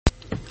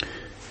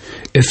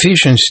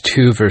Ephesians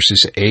 2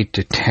 verses 8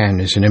 to 10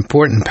 is an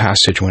important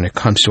passage when it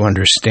comes to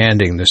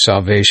understanding the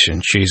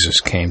salvation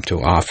Jesus came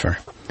to offer.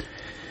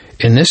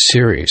 In this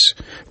series,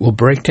 we'll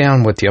break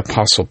down what the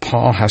Apostle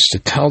Paul has to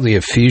tell the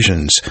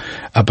Ephesians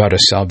about a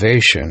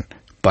salvation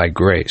by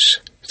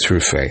grace through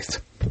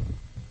faith.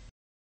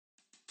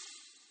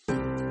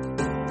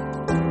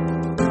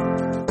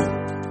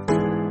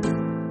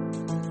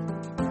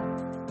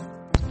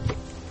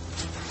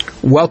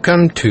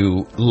 Welcome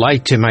to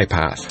Light in My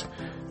Path,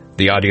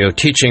 the audio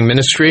teaching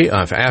ministry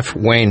of F.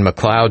 Wayne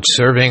McLeod,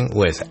 serving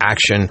with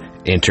Action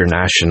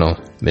International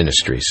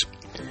Ministries.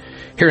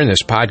 Here in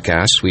this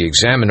podcast, we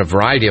examine a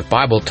variety of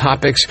Bible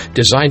topics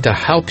designed to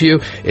help you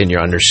in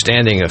your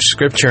understanding of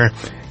Scripture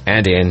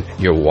and in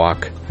your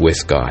walk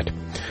with God.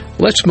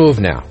 Let's move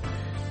now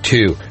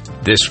to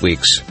this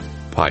week's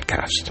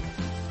podcast.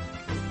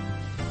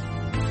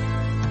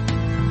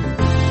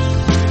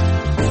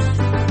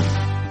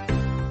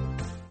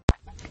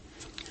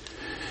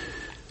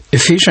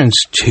 Ephesians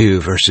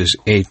 2 verses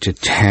 8 to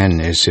 10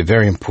 is a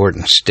very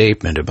important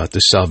statement about the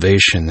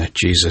salvation that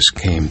Jesus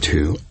came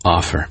to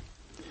offer.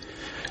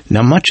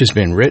 Now, much has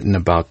been written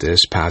about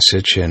this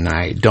passage, and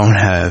I don't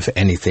have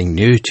anything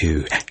new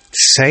to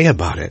say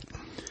about it.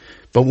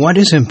 But what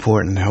is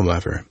important,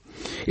 however,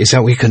 is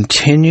that we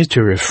continue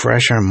to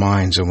refresh our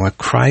minds on what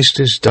Christ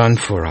has done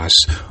for us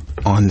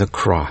on the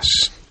cross.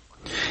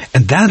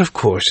 And that, of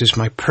course, is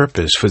my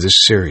purpose for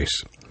this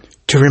series.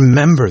 To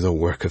remember the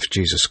work of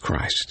Jesus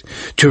Christ,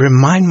 to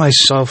remind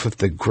myself of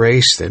the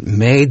grace that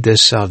made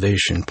this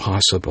salvation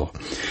possible,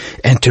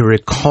 and to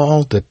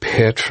recall the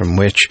pit from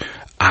which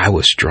I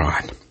was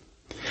drawn.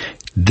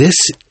 This,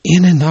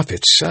 in and of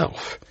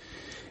itself,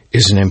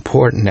 is an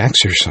important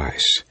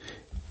exercise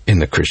in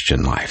the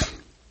Christian life.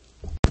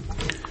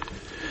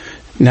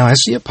 Now,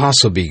 as the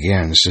apostle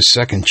begins the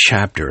second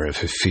chapter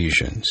of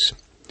Ephesians,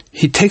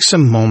 he takes a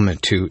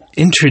moment to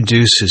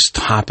introduce his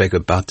topic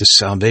about the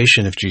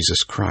salvation of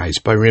Jesus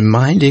Christ by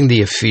reminding the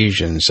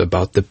Ephesians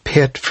about the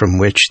pit from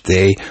which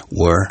they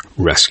were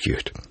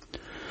rescued.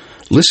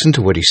 Listen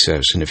to what he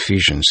says in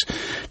Ephesians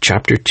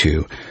chapter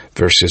 2,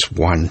 verses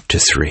 1 to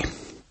 3.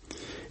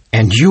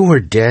 And you were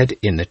dead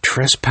in the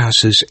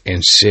trespasses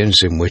and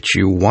sins in which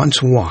you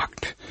once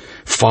walked,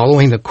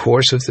 following the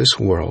course of this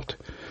world,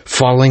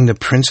 following the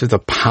prince of the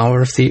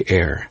power of the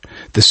air,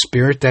 the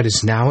spirit that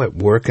is now at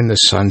work in the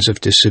sons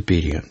of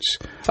disobedience,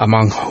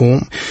 among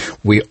whom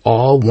we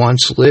all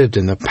once lived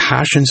in the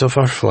passions of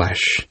our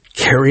flesh,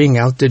 carrying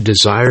out the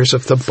desires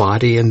of the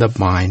body and the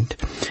mind,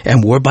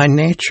 and were by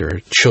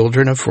nature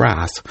children of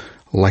wrath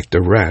like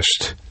the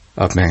rest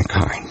of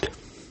mankind.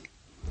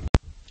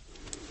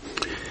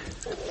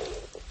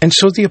 And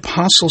so the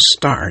apostle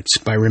starts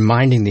by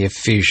reminding the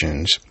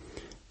Ephesians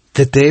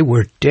that they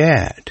were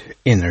dead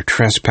in their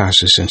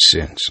trespasses and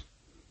sins.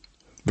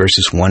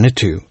 Verses 1 to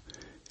 2.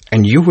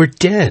 And you were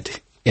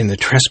dead in the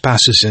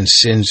trespasses and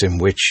sins in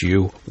which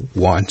you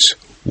once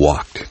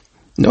walked.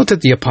 Note that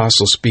the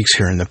apostle speaks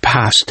here in the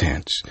past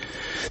tense.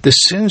 The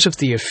sins of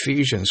the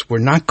Ephesians were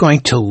not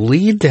going to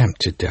lead them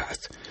to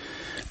death.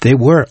 They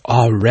were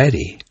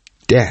already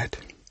dead.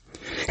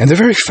 And the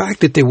very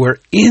fact that they were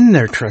in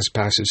their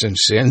trespasses and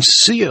sins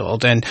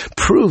sealed and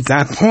proved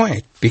that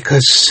point,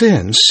 because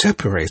sin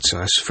separates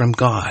us from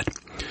God.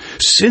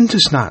 Sin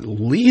does not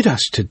lead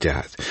us to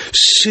death.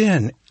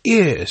 Sin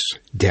is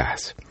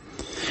death.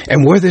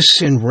 And where this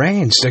sin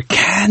reigns, there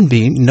can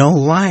be no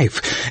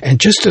life. And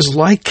just as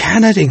light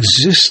cannot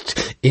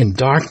exist in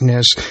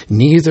darkness,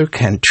 neither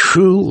can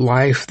true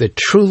life, the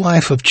true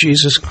life of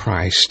Jesus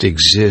Christ,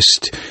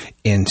 exist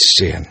in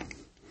sin.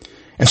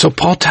 And so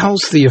Paul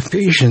tells the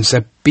Ephesians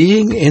that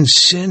being in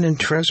sin and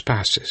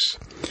trespasses,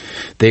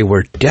 they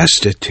were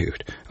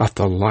destitute of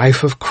the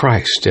life of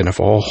Christ and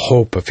of all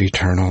hope of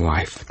eternal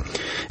life.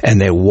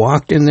 And they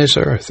walked in this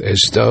earth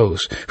as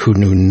those who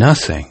knew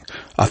nothing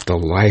of the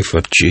life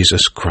of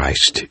Jesus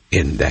Christ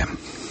in them.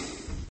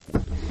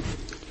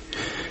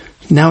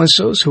 Now, as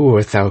those who were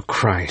without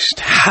Christ,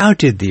 how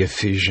did the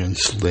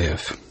Ephesians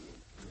live?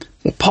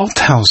 Well, Paul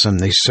tells them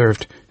they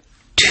served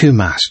two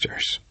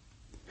masters.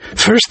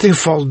 First, they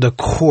followed the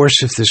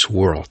course of this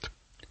world.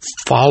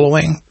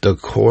 Following the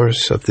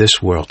course of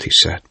this world, he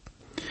said.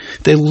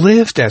 They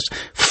lived as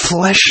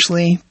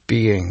fleshly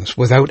beings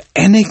without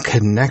any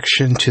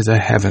connection to the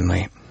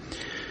heavenly.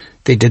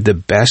 They did the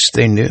best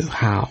they knew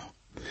how.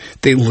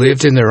 They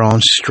lived in their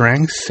own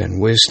strength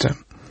and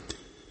wisdom.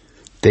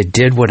 They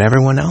did what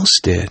everyone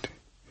else did.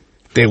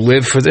 They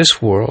lived for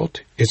this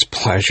world, its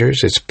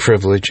pleasures, its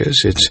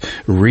privileges, its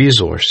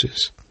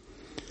resources.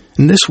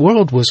 And this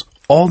world was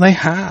all they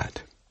had.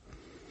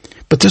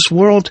 But this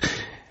world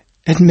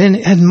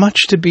had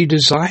much to be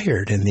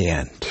desired in the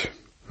end,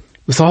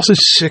 with all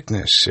its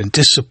sickness and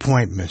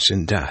disappointments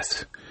and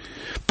death.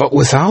 But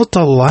without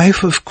the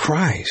life of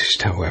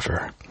Christ,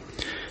 however,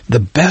 the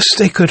best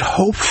they could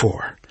hope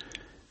for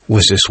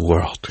was this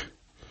world.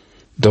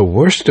 The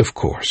worst, of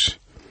course,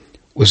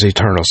 was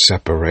eternal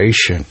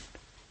separation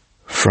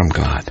from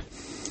God.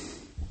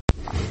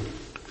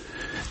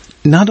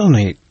 Not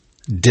only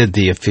did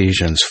the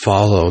Ephesians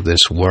follow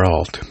this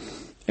world,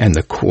 and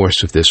the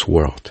course of this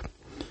world.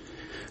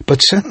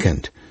 But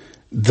second,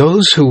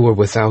 those who were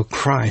without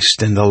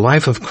Christ in the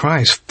life of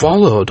Christ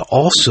followed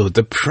also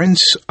the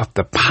prince of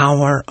the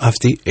power of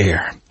the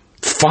air.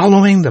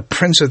 Following the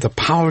prince of the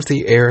power of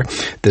the air,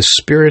 the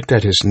spirit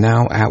that is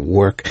now at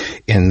work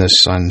in the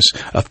sons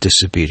of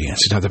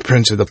disobedience. Now, the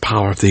prince of the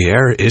power of the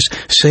air is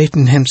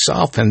Satan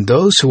himself, and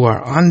those who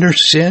are under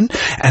sin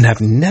and have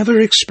never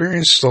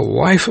experienced the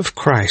life of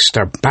Christ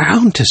are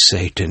bound to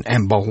Satan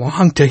and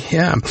belong to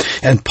him.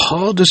 And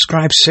Paul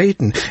describes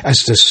Satan as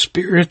the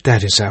spirit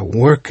that is at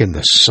work in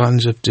the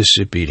sons of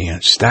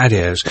disobedience. That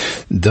is,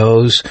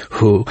 those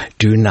who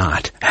do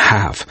not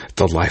have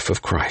the life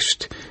of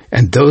Christ.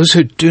 And those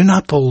who do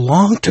not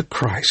belong to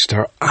Christ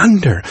are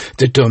under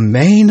the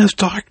domain of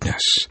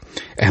darkness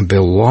and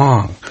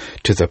belong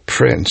to the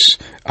prince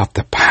of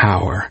the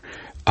power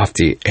of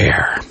the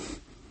air.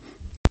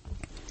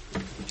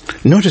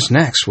 Notice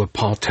next what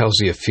Paul tells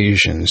the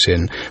Ephesians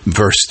in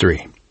verse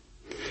 3,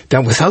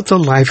 that without the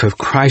life of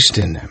Christ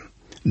in them,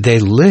 they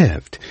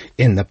lived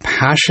in the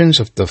passions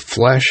of the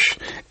flesh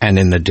and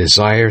in the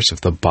desires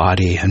of the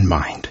body and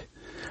mind,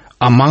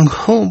 among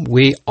whom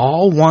we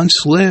all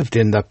once lived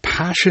in the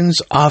passions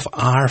of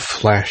our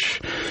flesh,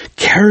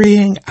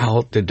 carrying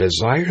out the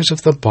desires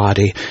of the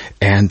body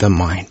and the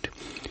mind.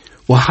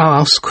 Well, how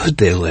else could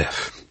they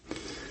live?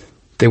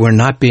 They were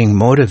not being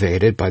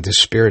motivated by the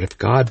Spirit of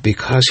God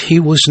because He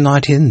was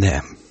not in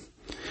them.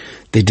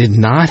 They did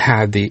not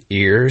have the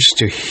ears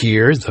to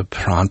hear the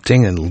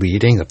prompting and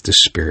leading of the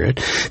Spirit.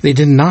 They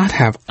did not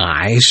have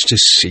eyes to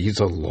see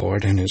the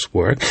Lord and His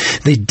work.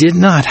 They did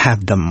not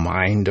have the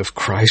mind of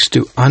Christ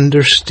to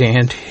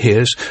understand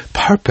His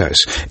purpose.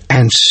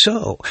 And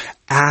so,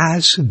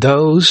 as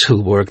those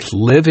who were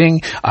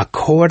living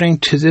according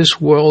to this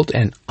world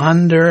and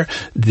under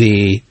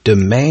the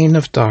domain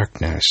of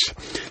darkness,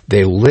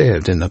 they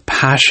lived in the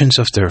passions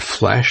of their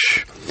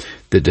flesh,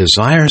 the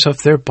desires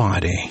of their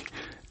body,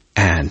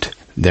 and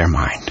their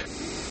mind.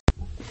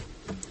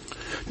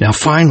 Now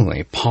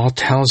finally, Paul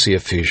tells the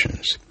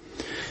Ephesians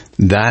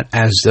that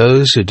as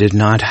those who did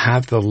not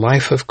have the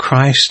life of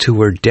Christ, who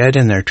were dead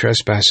in their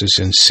trespasses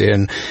and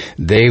sin,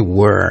 they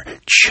were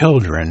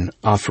children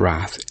of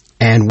wrath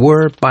and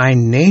were by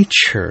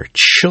nature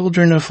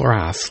children of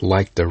wrath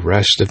like the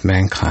rest of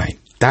mankind.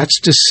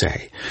 That's to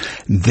say,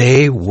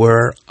 they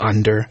were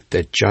under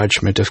the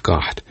judgment of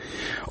God.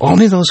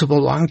 Only those who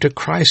belong to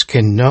Christ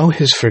can know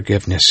His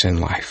forgiveness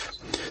in life.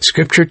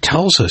 Scripture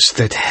tells us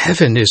that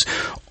heaven is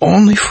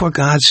only for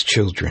God's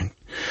children.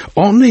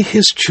 Only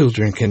His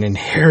children can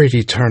inherit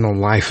eternal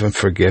life and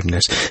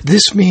forgiveness.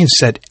 This means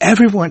that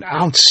everyone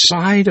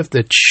outside of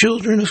the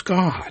children of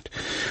God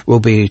will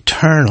be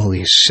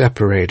eternally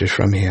separated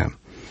from Him.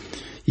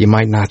 You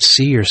might not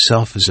see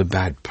yourself as a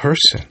bad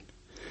person,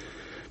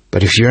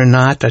 but if you're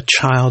not a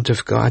child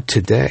of God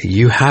today,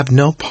 you have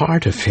no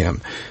part of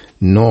Him,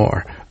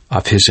 nor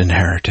of His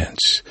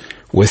inheritance.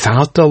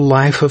 Without the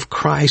life of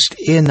Christ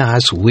in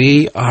us,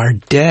 we are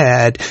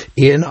dead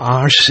in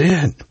our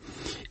sin.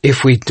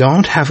 If we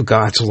don't have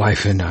God's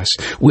life in us,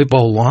 we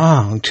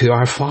belong to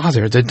our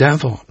father, the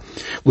devil.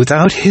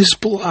 Without His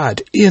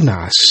blood in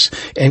us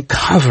and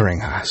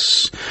covering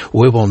us,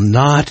 we will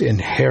not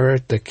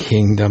inherit the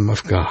kingdom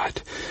of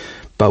God,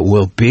 but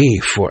will be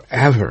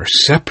forever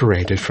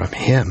separated from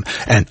Him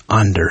and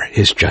under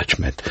His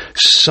judgment.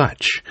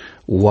 Such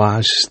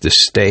was the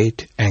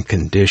state and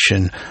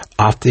condition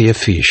of the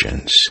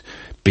Ephesians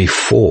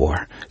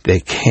before they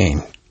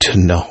came to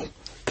know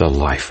the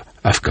life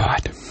of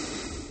God.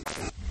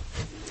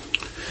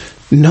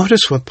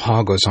 Notice what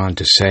Paul goes on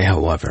to say,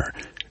 however,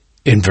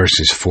 in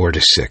verses 4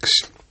 to 6.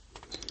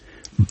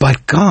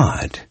 But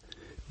God,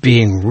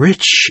 being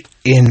rich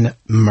in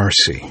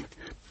mercy,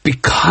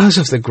 because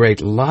of the great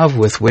love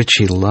with which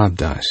He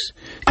loved us,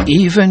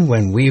 even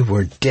when we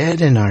were dead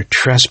in our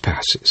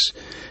trespasses,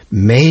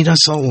 made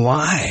us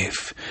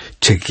alive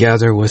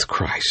together with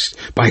Christ.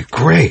 By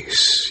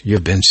grace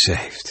you've been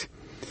saved,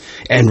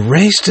 and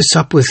raised us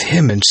up with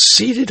Him and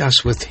seated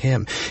us with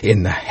Him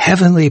in the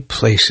heavenly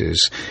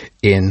places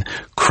in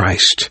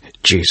Christ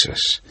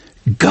Jesus.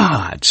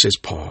 God, says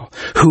Paul,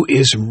 who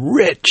is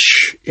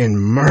rich in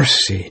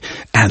mercy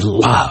and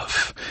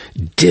love,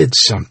 did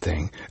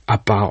something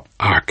about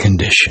our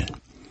condition.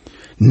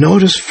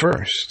 Notice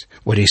first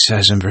what he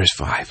says in verse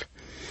 5.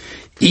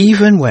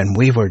 Even when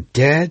we were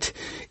dead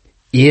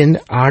in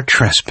our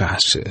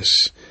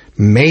trespasses,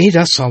 made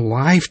us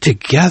alive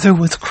together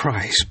with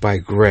Christ. By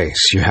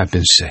grace you have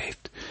been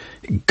saved.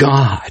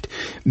 God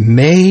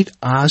made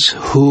us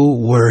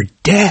who were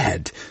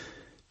dead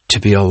to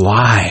be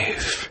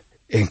alive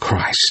in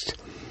Christ.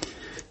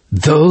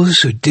 Those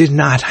who did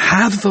not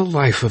have the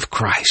life of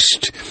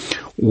Christ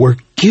were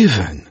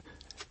given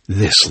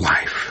this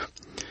life.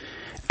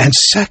 And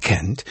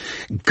second,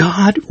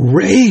 God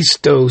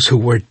raised those who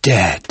were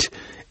dead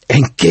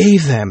and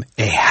gave them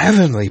a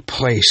heavenly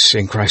place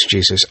in Christ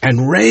Jesus,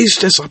 and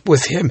raised us up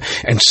with Him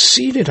and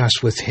seated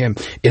us with Him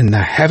in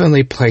the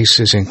heavenly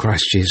places in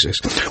Christ Jesus.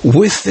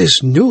 With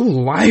this new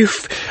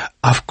life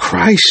of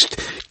Christ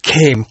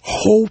came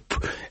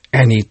hope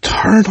and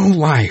eternal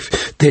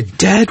life. The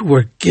dead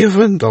were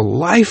given the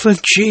life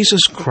of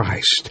Jesus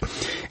Christ,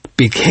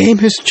 became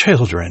his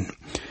children,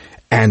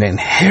 and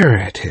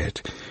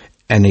inherited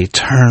an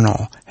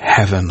eternal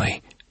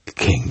heavenly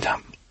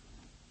kingdom.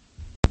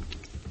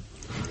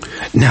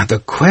 Now, the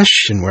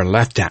question we're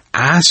left to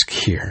ask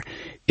here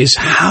is,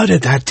 how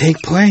did that take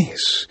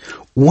place?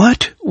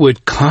 What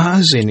would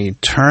cause an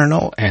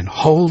eternal and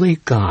holy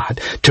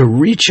God to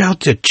reach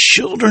out to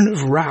children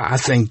of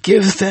wrath and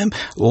give them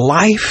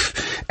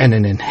life and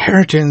an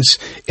inheritance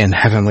in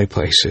heavenly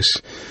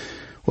places?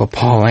 Well,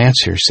 Paul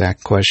answers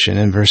that question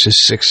in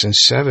verses 6 and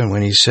 7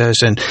 when he says,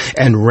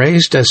 and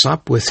raised us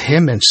up with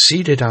him and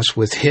seated us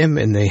with him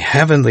in the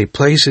heavenly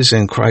places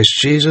in Christ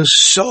Jesus,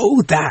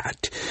 so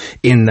that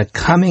in the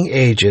coming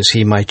ages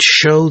he might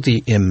show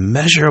the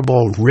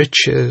immeasurable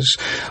riches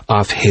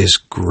of his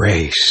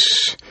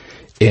grace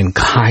in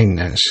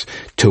kindness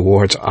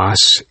towards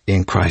us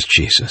in Christ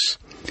Jesus.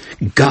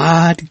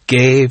 God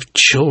gave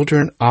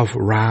children of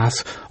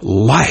wrath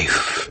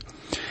life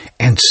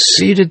and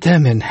seated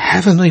them in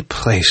heavenly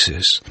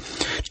places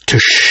to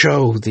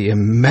show the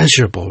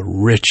immeasurable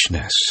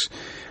richness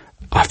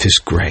of his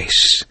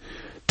grace.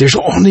 There's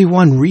only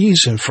one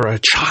reason for a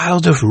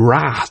child of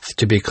wrath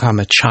to become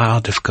a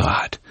child of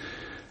God,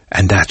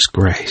 and that's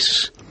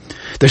grace.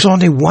 There's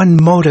only one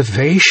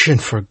motivation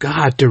for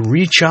God to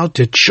reach out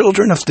to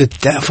children of the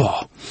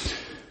devil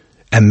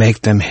and make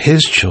them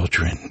his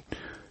children,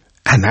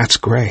 and that's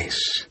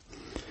grace.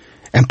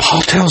 And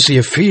Paul tells the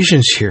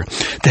Ephesians here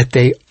that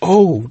they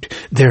owed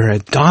their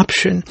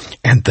adoption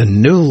and the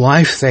new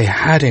life they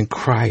had in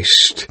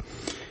Christ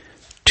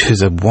to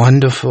the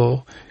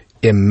wonderful,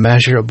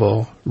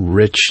 immeasurable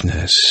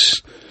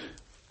richness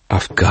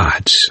of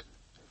God's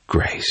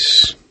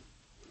grace.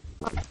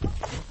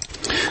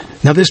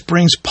 Now, this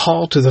brings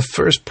Paul to the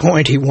first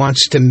point he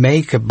wants to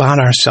make about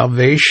our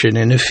salvation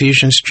in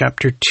Ephesians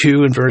chapter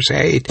 2 and verse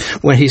 8,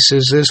 when he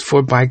says this,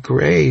 "For by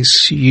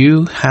grace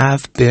you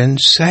have been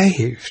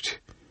saved."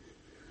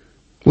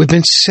 We've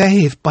been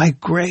saved by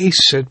grace,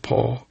 said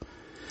Paul.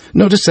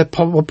 Notice that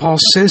what Paul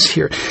says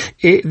here,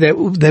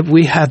 that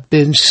we have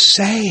been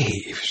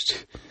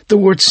saved. The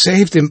word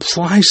saved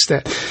implies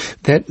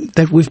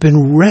that we've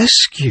been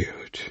rescued.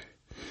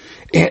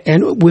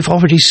 And we've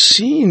already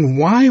seen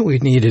why we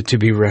needed to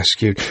be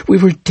rescued. We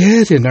were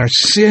dead in our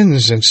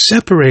sins and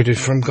separated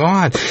from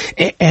God.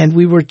 And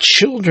we were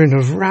children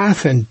of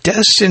wrath and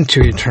destined to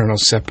eternal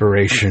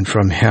separation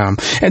from him.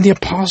 And the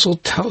apostle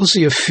tells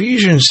the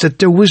Ephesians that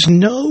there was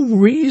no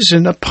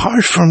reason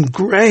apart from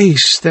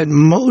grace that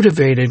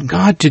motivated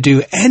God to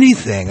do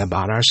anything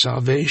about our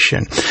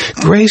salvation.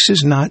 Grace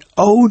is not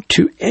owed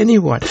to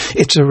anyone.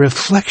 It's a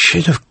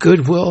reflection of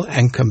goodwill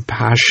and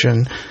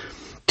compassion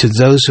to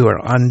those who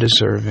are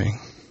undeserving.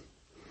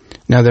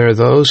 Now, there are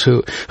those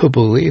who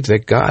believe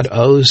that God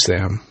owes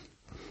them.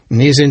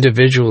 And these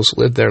individuals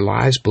live their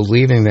lives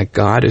believing that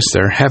God is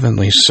their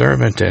heavenly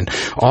servant and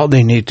all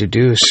they need to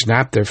do is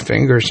snap their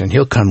fingers and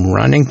he'll come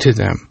running to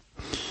them.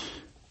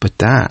 But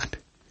that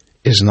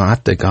is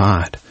not the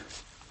God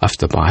of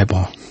the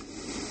Bible.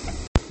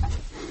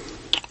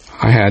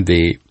 I had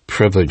the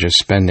privilege of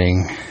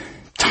spending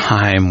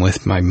time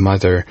with my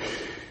mother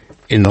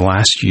in the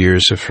last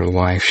years of her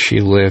life.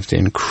 She lived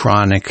in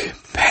chronic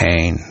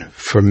pain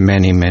for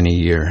many, many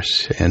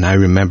years. And I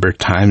remember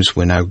times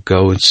when I would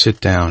go and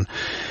sit down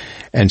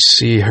and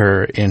see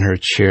her in her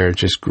chair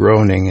just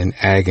groaning in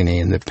agony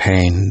in the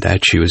pain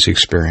that she was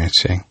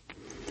experiencing.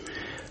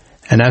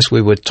 And as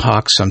we would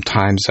talk,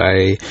 sometimes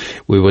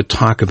we would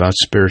talk about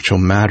spiritual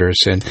matters.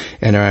 And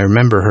I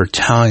remember her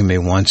telling me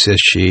once as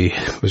she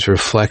was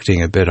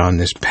reflecting a bit on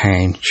this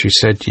pain, she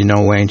said, "You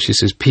know, Wayne," she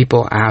says,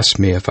 "people ask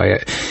me if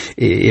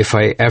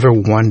I ever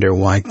wonder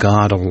why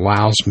God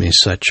allows me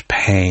such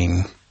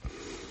pain.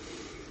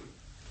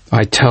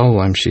 I tell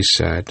them," she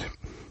said,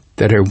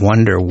 "that I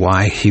wonder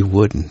why he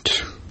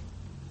wouldn't."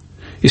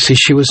 You see,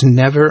 she was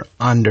never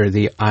under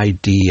the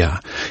idea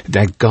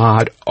that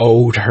God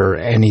owed her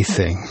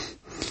anything,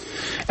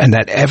 and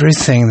that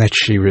everything that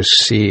she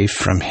received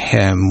from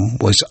him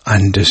was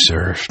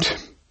undeserved.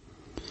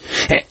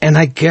 And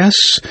I guess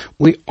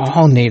we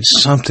all need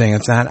something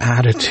of that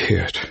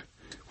attitude.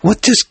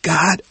 What does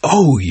God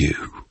owe you?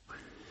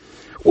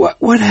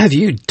 What have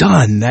you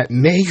done that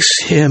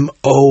makes him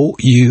owe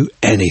you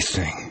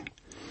anything?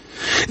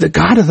 The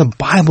God of the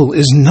Bible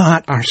is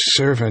not our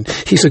servant.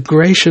 He's a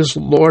gracious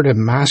Lord and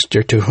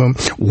Master to whom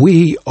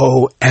we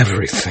owe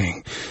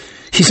everything.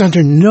 He's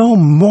under no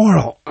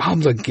moral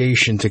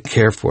obligation to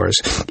care for us.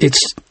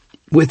 It's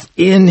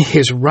within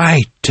his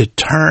right to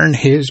turn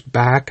his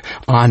back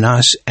on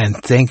us and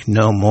think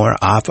no more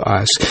of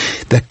us.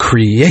 The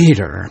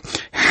Creator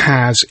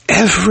has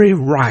every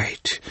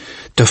right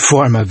to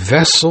form a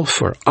vessel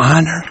for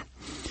honor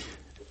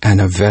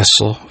and a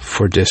vessel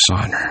for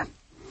dishonor.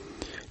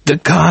 The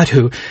God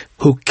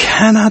who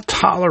cannot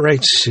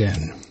tolerate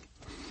sin,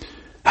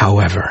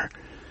 however,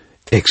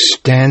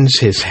 extends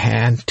his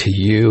hand to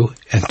you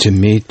and to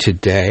me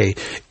today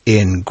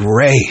in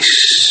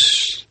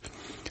grace,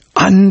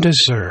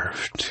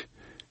 undeserved,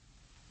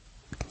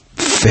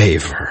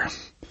 favor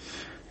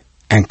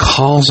and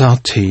calls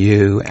out to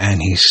you,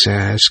 and he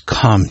says,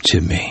 come to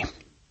me,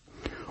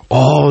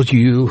 all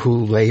you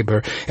who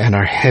labor and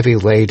are heavy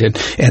laden,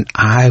 and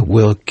I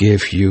will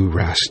give you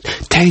rest.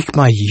 Take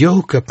my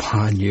yoke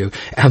upon you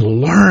and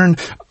learn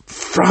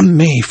from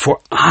me, for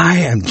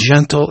I am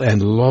gentle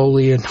and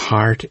lowly in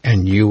heart,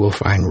 and you will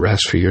find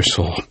rest for your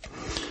soul.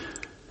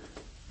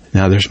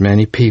 Now, there's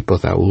many people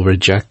that will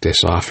reject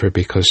this offer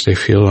because they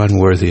feel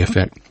unworthy of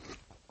it.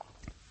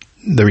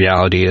 The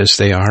reality is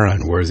they are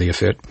unworthy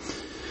of it.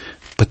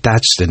 But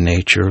that's the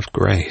nature of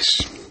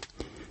grace.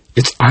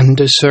 It's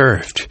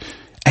undeserved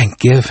and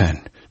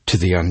given to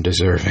the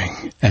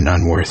undeserving and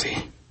unworthy.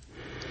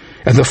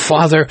 And the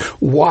Father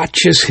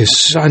watches His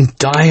Son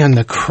die on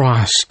the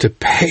cross to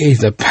pay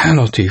the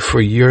penalty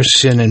for your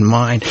sin and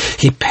mine.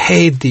 He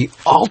paid the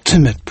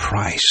ultimate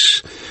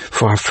price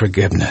for our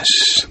forgiveness.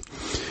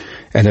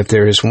 And if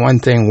there is one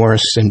thing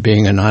worse than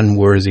being an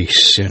unworthy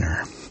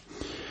sinner,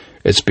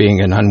 it's being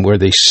an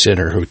unworthy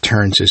sinner who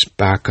turns his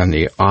back on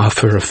the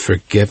offer of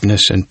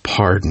forgiveness and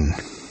pardon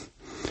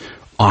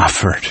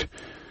offered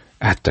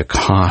at the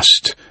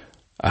cost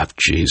of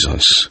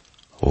Jesus'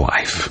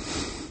 life.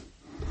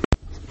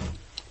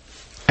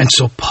 And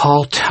so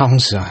Paul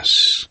tells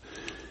us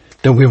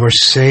that we were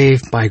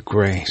saved by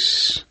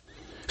grace,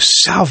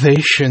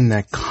 salvation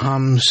that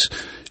comes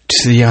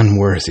to the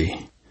unworthy,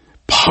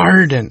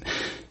 pardon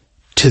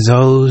to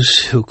those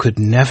who could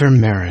never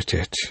merit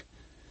it.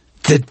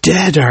 The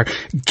dead are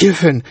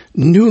given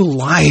new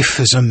life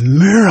as a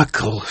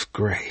miracle of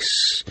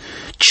grace.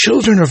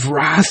 Children of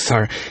wrath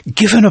are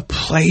given a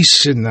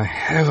place in the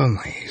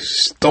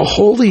heavenlies. The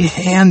holy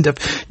hand of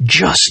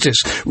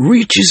justice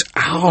reaches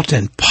out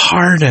and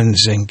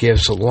pardons and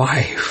gives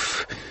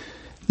life.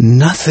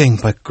 Nothing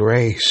but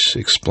grace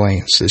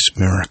explains this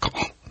miracle.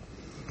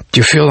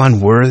 Do you feel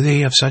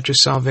unworthy of such a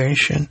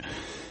salvation?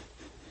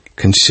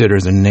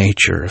 Consider the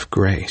nature of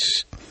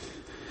grace.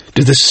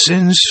 Do the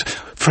sins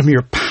from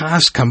your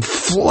past come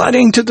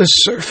flooding to the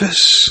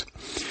surface?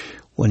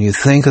 When you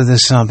think of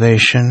this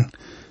salvation,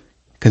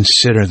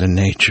 consider the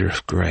nature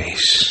of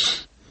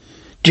grace.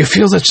 Do you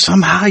feel that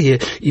somehow you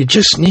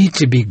just need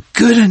to be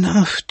good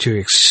enough to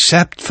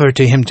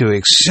Him to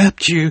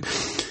accept you?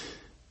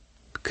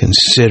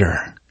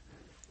 Consider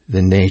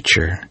the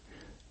nature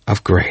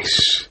of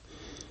grace.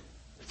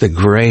 The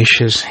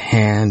gracious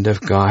hand of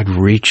God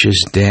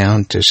reaches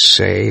down to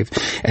save,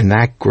 and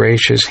that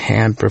gracious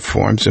hand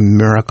performs a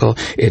miracle.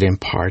 It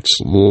imparts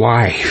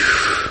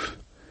life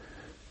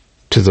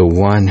to the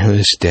one who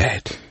is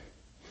dead.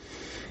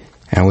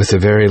 And with the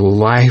very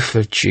life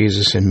of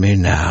Jesus in me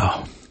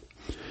now,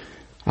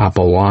 I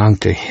belong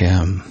to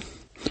Him.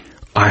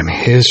 I'm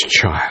His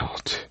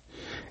child,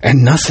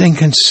 and nothing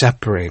can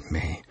separate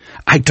me.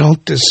 I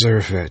don't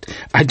deserve it.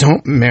 I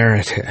don't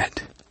merit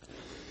it.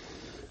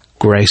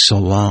 Grace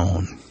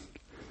alone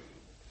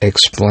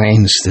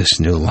explains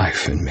this new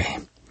life in me,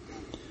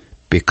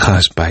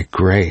 because by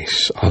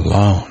grace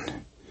alone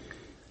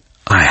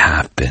I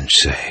have been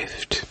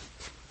saved.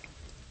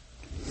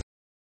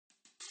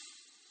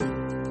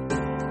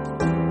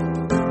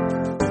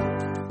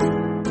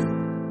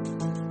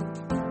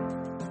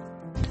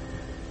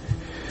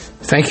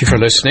 Thank you for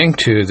listening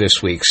to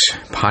this week's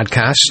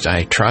podcast.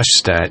 I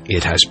trust that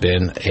it has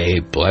been a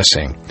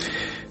blessing.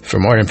 For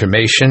more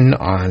information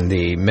on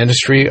the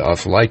Ministry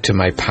of Light to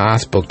My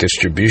Path book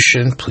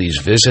distribution, please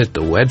visit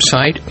the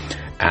website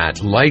at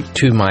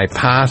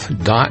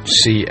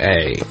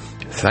lighttomypath.ca.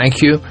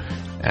 Thank you,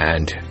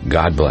 and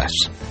God bless.